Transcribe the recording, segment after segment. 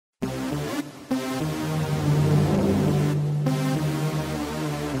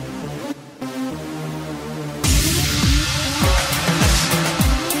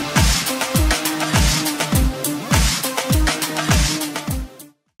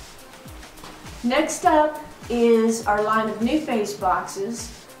Next up is our line of NuFace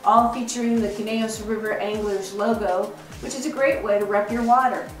boxes, all featuring the Conejos River Anglers logo, which is a great way to rep your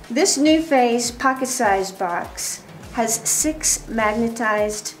water. This NuFace pocket-sized box has 6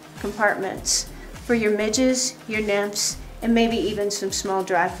 magnetized compartments for your midges, your nymphs, and maybe even some small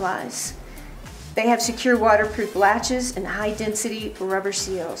dry flies. They have secure waterproof latches and high-density rubber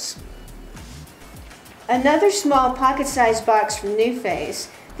seals. Another small pocket-sized box from NuFace,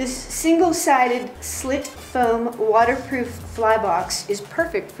 this single-sided slit foam waterproof fly box is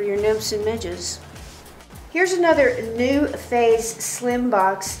perfect for your nymphs and midges. Here's another NuFace slim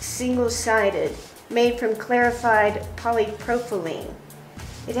box, single-sided, made from clarified polypropylene.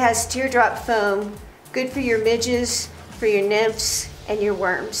 It has teardrop foam, good for your midges, for your nymphs, and your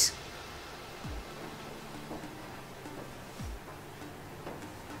worms.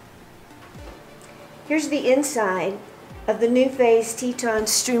 Here's the inside of the NuFace Teton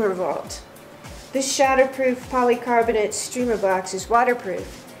Streamer Vault. This shatterproof polycarbonate streamer box is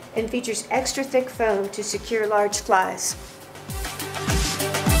waterproof and features extra thick foam to secure large flies.